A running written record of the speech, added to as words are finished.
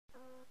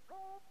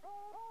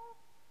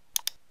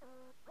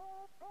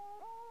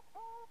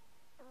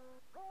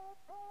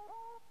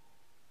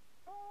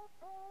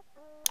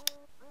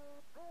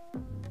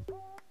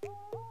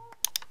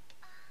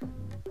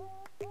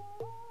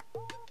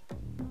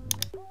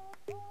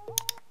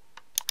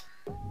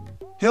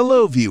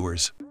Hello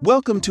viewers,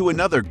 welcome to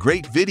another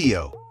great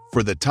video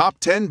for the top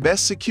 10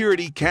 best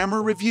security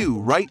camera review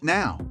right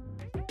now.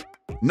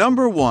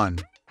 Number 1.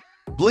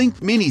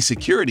 Blink Mini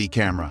Security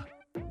Camera.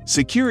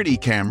 Security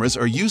cameras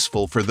are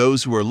useful for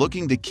those who are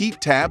looking to keep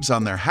tabs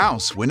on their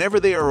house whenever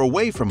they are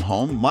away from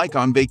home, like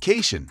on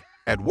vacation,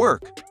 at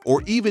work,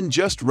 or even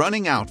just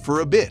running out for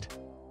a bit.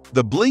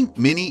 The Blink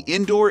Mini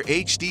Indoor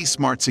HD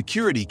Smart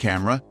Security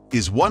Camera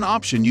is one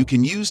option you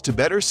can use to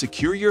better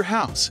secure your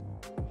house.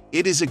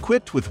 It is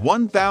equipped with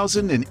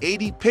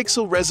 1080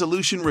 pixel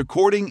resolution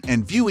recording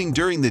and viewing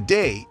during the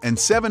day and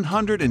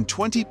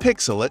 720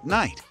 pixel at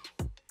night.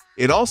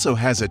 It also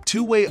has a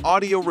two-way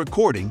audio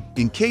recording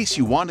in case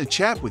you want to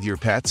chat with your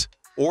pets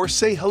or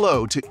say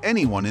hello to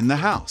anyone in the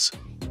house.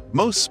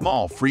 Most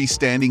small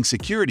freestanding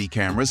security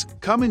cameras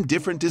come in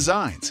different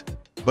designs,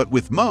 but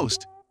with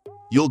most,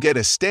 you'll get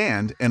a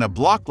stand and a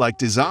block-like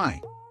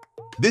design.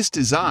 This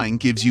design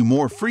gives you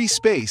more free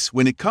space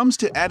when it comes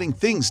to adding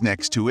things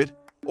next to it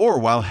or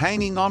while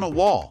hanging on a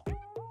wall.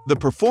 The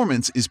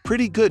performance is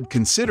pretty good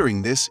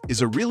considering this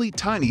is a really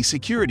tiny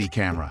security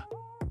camera.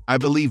 I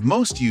believe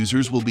most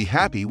users will be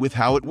happy with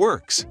how it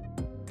works.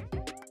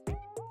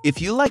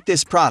 If you like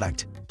this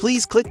product,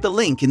 please click the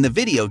link in the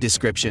video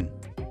description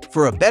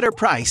for a better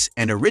price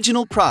and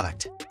original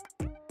product.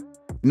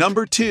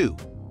 Number 2.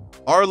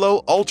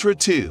 Arlo Ultra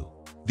 2.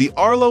 The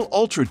Arlo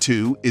Ultra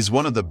 2 is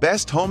one of the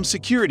best home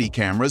security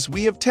cameras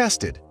we have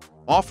tested,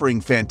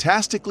 offering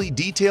fantastically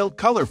detailed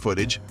color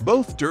footage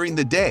both during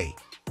the day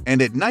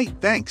and at night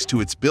thanks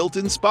to its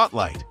built-in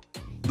spotlight.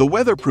 The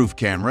weatherproof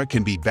camera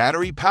can be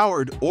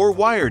battery-powered or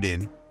wired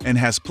in and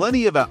has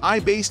plenty of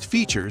AI-based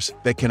features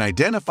that can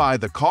identify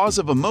the cause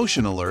of a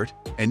motion alert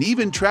and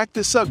even track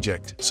the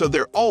subject so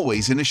they're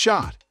always in a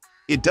shot.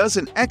 It does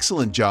an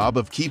excellent job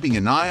of keeping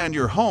an eye on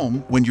your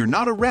home when you're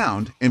not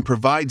around and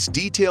provides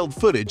detailed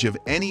footage of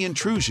any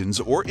intrusions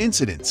or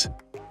incidents.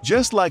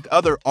 Just like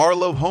other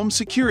Arlo home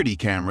security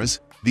cameras,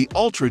 the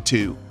Ultra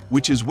 2,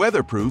 which is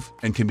weatherproof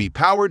and can be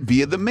powered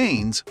via the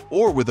mains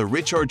or with a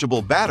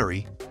rechargeable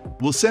battery,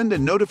 will send a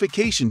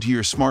notification to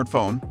your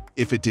smartphone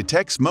if it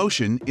detects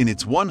motion in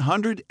its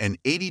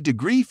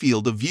 180-degree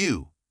field of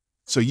view,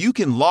 so you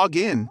can log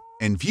in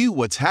and view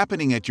what's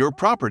happening at your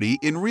property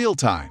in real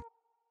time.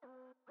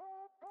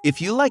 If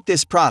you like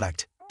this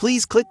product,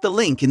 please click the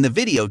link in the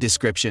video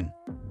description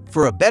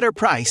for a better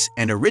price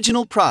and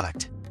original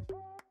product.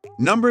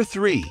 Number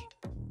 3.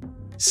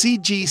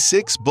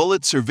 CG6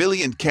 Bullet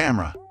Surveillent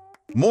Camera.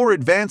 More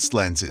advanced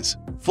lenses,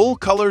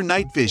 full-color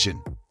night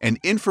vision, and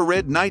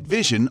infrared night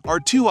vision are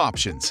two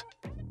options.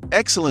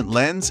 Excellent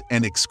lens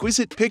and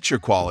exquisite picture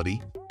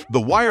quality,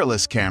 the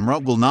wireless camera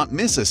will not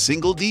miss a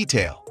single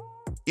detail.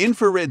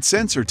 Infrared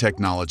sensor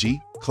technology,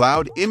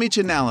 cloud image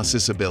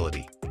analysis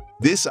ability.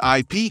 This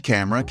IP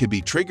camera can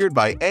be triggered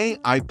by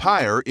AI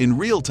Pyre in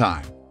real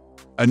time.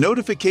 A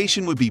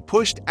notification would be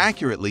pushed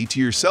accurately to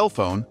your cell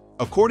phone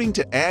according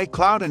to AI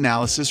cloud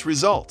analysis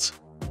results.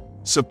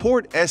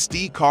 Support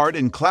SD card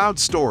and cloud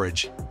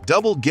storage,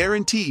 double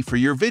guarantee for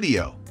your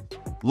video.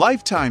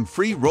 Lifetime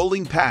free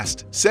rolling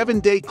past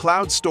 7-day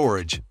cloud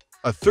storage,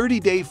 a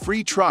 30-day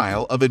free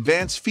trial of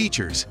advanced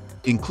features,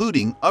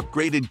 including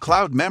upgraded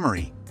cloud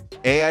memory,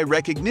 AI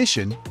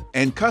recognition,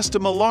 and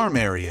custom alarm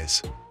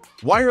areas.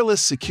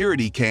 Wireless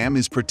security cam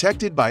is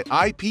protected by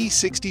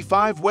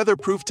IP65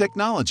 weatherproof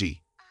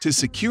technology to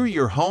secure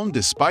your home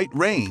despite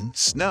rain,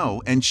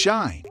 snow, and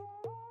shine.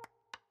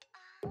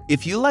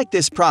 If you like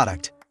this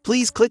product,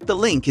 please click the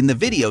link in the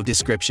video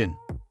description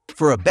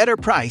for a better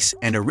price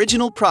and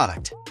original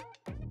product.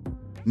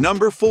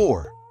 Number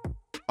 4.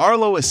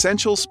 Arlo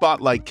Essential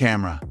Spotlight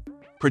Camera.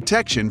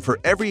 Protection for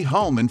every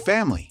home and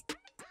family.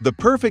 The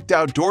perfect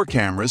outdoor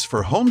cameras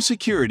for home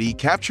security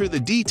capture the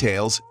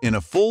details in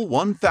a full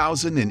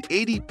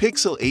 1080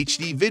 pixel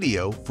HD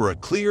video for a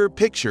clearer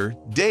picture,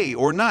 day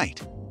or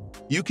night.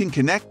 You can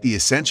connect the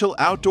Essential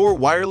Outdoor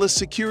Wireless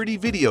Security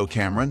Video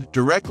Camera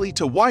directly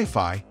to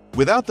Wi-Fi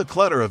without the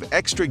clutter of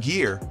extra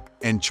gear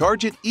and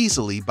charge it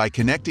easily by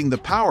connecting the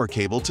power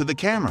cable to the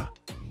camera.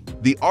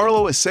 The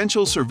Arlo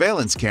Essential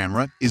Surveillance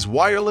Camera is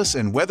wireless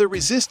and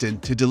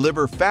weather-resistant to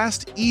deliver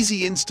fast,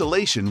 easy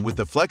installation with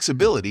the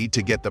flexibility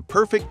to get the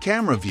perfect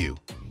camera view,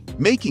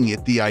 making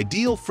it the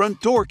ideal front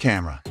door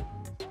camera.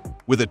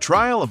 With a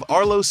trial of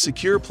Arlo's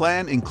secure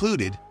plan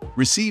included,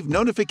 receive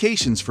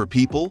notifications for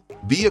people,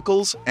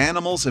 vehicles,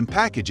 animals, and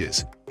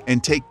packages,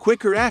 and take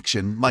quicker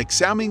action like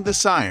sounding the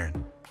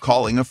siren,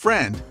 calling a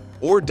friend,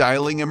 or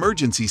dialing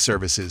emergency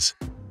services.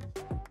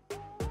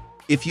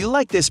 If you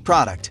like this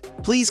product,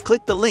 please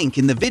click the link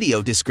in the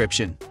video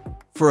description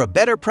for a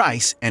better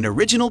price and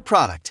original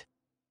product.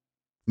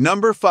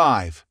 Number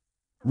 5.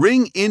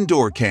 Ring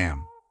Indoor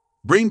Cam.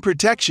 Bring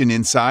protection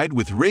inside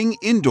with Ring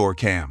Indoor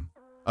Cam,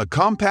 a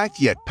compact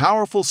yet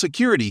powerful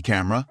security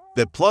camera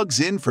that plugs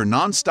in for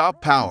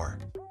non-stop power.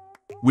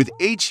 With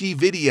HD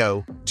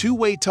video,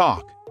 two-way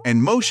talk,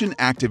 and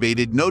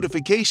motion-activated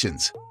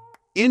notifications,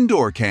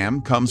 Indoor Cam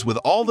comes with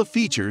all the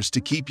features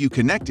to keep you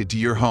connected to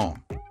your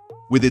home.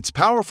 With its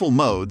powerful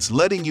modes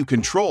letting you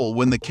control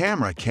when the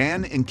camera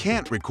can and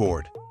can't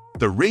record,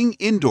 the Ring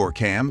Indoor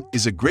Cam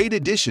is a great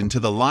addition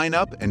to the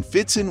lineup and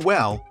fits in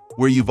well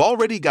where you've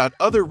already got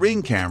other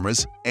Ring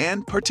cameras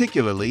and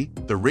particularly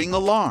the Ring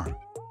Alarm.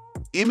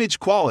 Image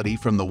quality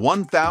from the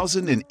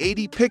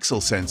 1080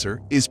 pixel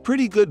sensor is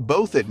pretty good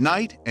both at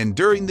night and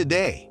during the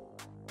day.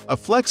 A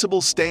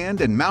flexible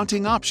stand and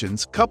mounting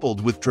options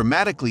coupled with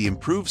dramatically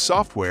improved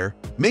software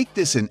make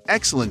this an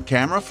excellent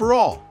camera for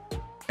all,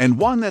 and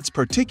one that's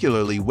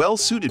particularly well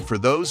suited for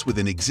those with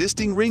an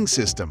existing Ring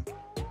system.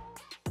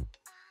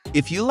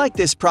 If you like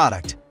this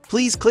product,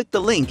 please click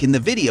the link in the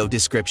video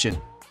description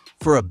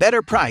for a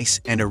better price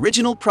and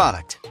original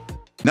product.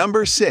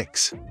 Number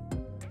 6.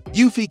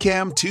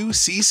 UfiCam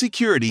 2C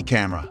Security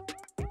Camera.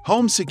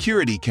 Home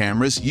security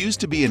cameras used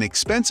to be an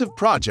expensive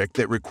project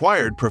that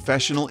required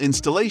professional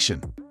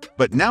installation,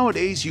 but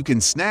nowadays you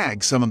can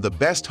snag some of the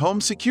best home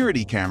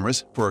security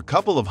cameras for a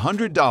couple of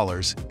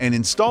 $100s and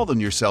install them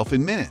yourself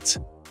in minutes.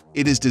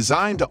 It is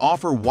designed to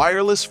offer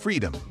wireless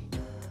freedom.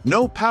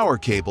 No power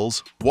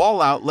cables,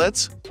 wall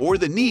outlets, or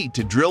the need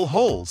to drill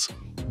holes,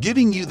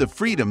 giving you the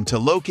freedom to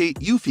locate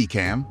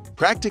UfiCam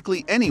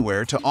practically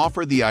anywhere to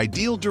offer the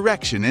ideal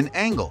direction and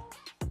angle.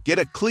 Get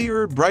a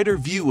clearer, brighter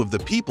view of the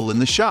people in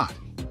the shot.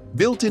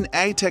 Built-in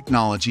AI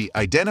technology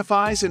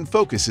identifies and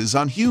focuses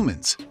on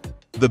humans.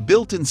 The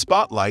built-in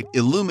spotlight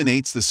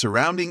illuminates the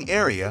surrounding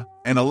area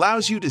and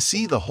allows you to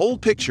see the whole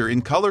picture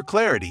in color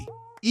clarity,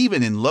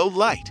 even in low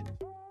light.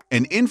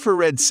 An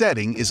infrared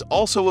setting is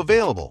also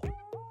available.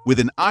 With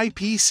an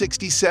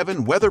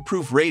IP67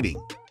 weatherproof rating,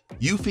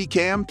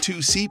 UfiCam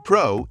 2C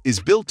Pro is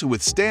built to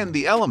withstand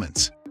the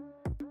elements.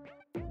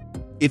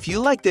 If you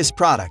like this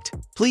product,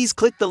 please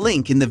click the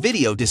link in the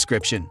video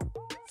description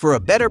for a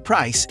better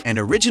price and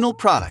original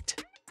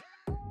product.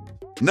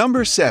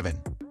 Number 7.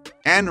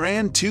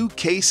 Anran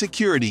 2K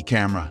Security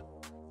Camera.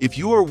 If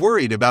you are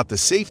worried about the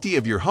safety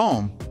of your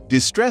home,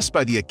 distressed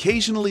by the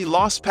occasionally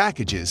lost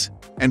packages,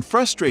 and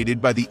frustrated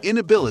by the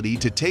inability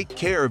to take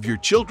care of your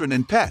children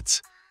and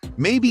pets,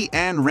 maybe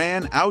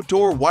Anran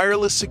Outdoor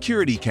Wireless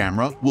Security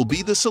Camera will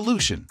be the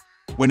solution.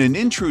 When an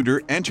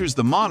intruder enters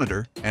the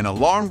monitor, an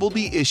alarm will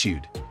be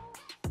issued.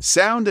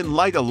 Sound and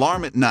light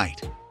alarm at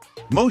night.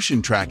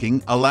 Motion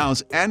tracking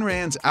allows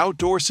Anran's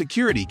outdoor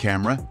security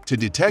camera to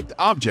detect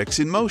objects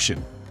in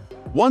motion.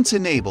 Once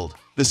enabled,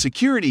 the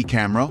security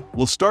camera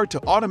will start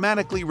to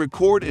automatically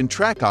record and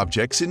track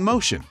objects in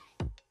motion.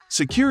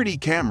 Security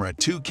Camera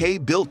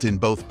 2K built in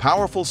both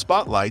powerful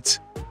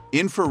spotlights,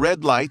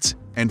 infrared lights,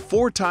 and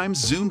 4x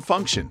zoom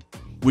function,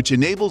 which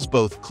enables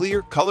both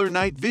clear color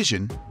night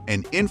vision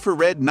and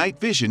infrared night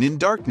vision in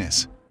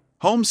darkness.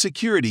 Home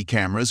security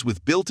cameras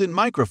with built-in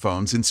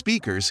microphones and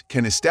speakers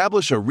can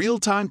establish a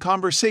real-time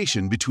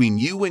conversation between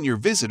you and your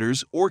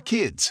visitors or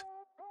kids.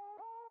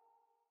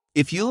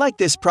 If you like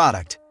this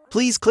product,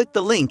 please click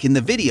the link in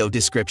the video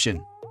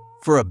description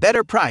for a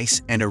better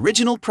price and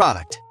original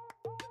product.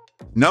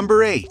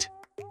 Number 8.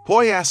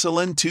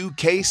 Poyasilon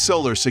 2K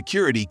Solar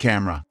Security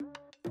Camera.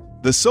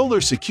 The solar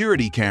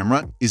security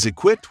camera is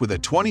equipped with a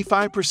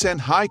 25%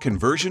 high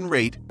conversion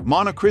rate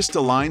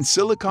monocrystalline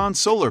silicon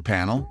solar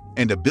panel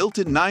and a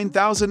built-in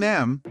 9000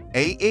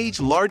 mAh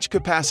large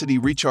capacity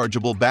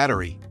rechargeable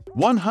battery,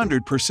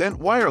 100%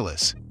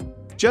 wireless.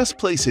 Just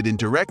place it in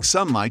direct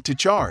sunlight to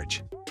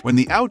charge. When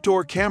the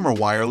outdoor camera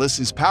wireless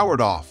is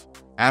powered off,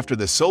 after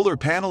the solar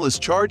panel is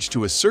charged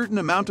to a certain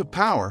amount of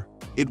power,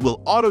 it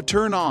will auto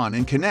turn on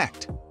and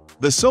connect.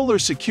 The solar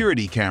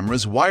security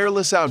camera's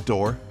wireless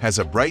outdoor has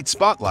a bright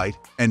spotlight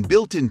and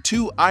built-in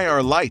 2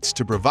 IR lights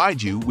to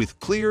provide you with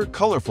clear,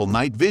 colorful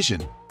night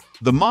vision.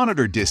 The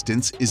monitor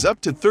distance is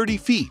up to 30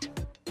 feet.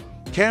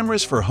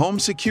 Cameras for home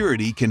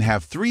security can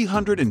have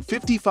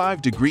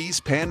 355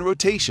 degrees pan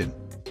rotation,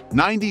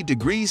 90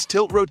 degrees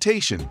tilt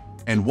rotation,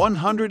 and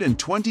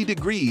 120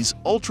 degrees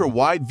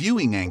ultra-wide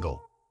viewing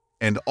angle,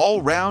 and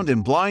all-round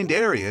and blind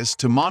areas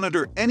to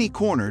monitor any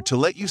corner to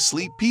let you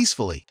sleep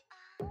peacefully.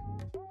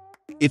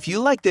 If you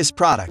like this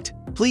product,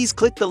 please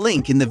click the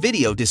link in the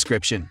video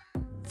description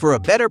for a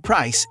better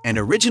price and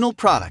original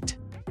product.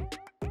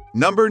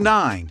 Number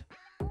 9.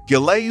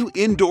 Galeu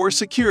Indoor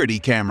Security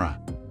Camera.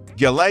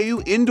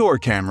 Galeu Indoor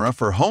Camera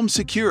for home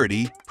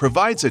security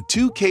provides a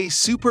 2K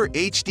Super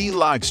HD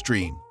live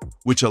stream,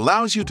 which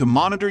allows you to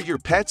monitor your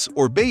pets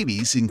or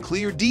babies in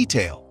clear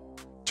detail.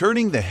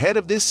 Turning the head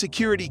of this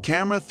security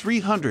camera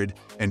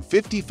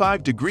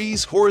 355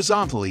 degrees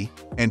horizontally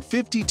and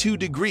 52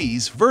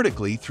 degrees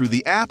vertically through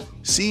the app,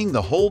 seeing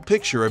the whole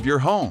picture of your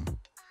home.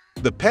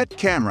 The pet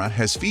camera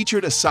has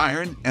featured a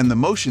siren, and the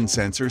motion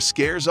sensor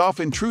scares off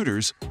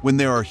intruders when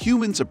there are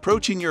humans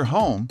approaching your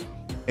home.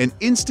 An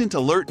instant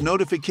alert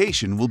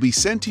notification will be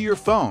sent to your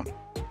phone,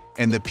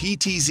 and the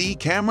PTZ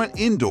camera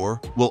indoor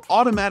will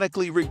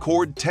automatically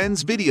record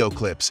 10's video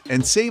clips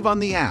and save on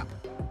the app.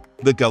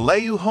 The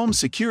Galeu home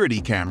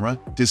security camera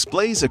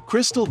displays a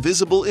crystal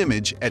visible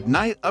image at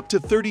night up to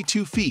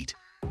 32 feet,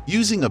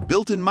 using a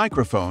built-in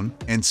microphone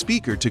and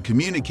speaker to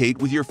communicate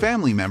with your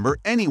family member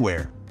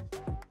anywhere.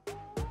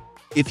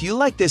 If you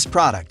like this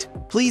product,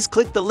 please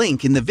click the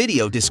link in the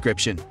video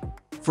description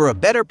for a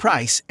better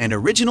price and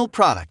original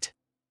product.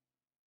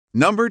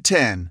 Number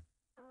 10.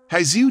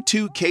 Hazu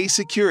 2K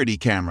Security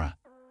Camera.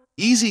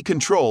 Easy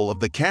control of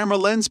the camera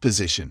lens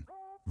position.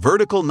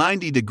 Vertical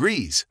 90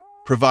 degrees,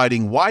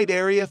 providing wide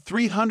area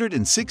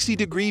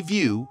 360-degree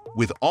view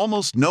with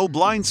almost no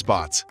blind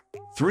spots.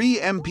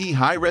 3MP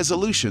high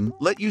resolution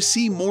let you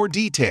see more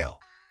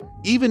detail.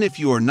 Even if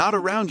you are not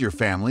around your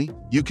family,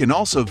 you can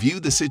also view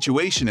the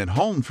situation at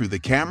home through the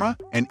camera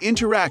and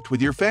interact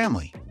with your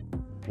family.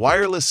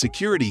 Wireless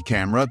security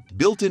camera,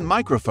 built-in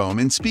microphone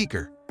and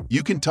speaker.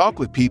 You can talk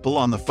with people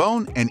on the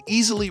phone and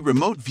easily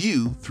remote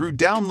view through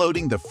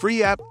downloading the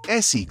free app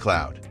SE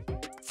Cloud.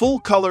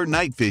 Full-color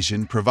night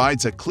vision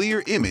provides a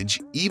clear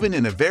image even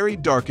in a very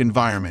dark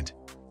environment,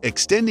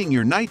 extending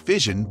your night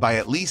vision by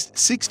at least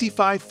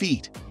 65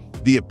 feet.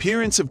 The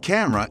appearance of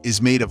camera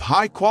is made of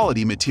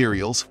high-quality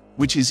materials,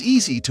 which is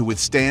easy to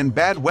withstand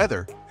bad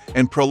weather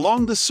and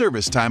prolong the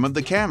service time of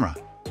the camera.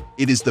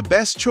 It is the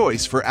best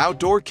choice for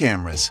outdoor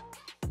cameras.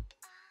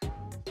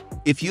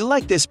 If you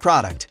like this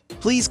product,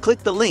 please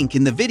click the link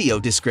in the video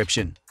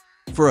description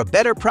for a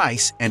better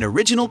price and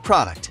original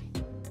product.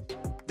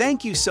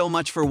 Thank you so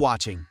much for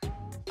watching.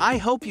 I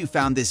hope you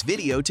found this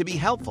video to be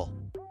helpful.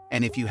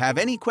 And if you have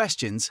any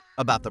questions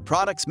about the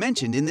products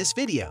mentioned in this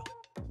video,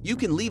 you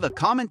can leave a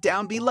comment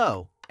down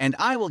below and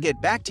I will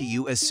get back to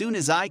you as soon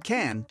as I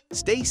can.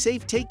 Stay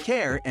safe, take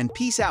care, and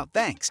peace out.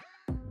 Thanks.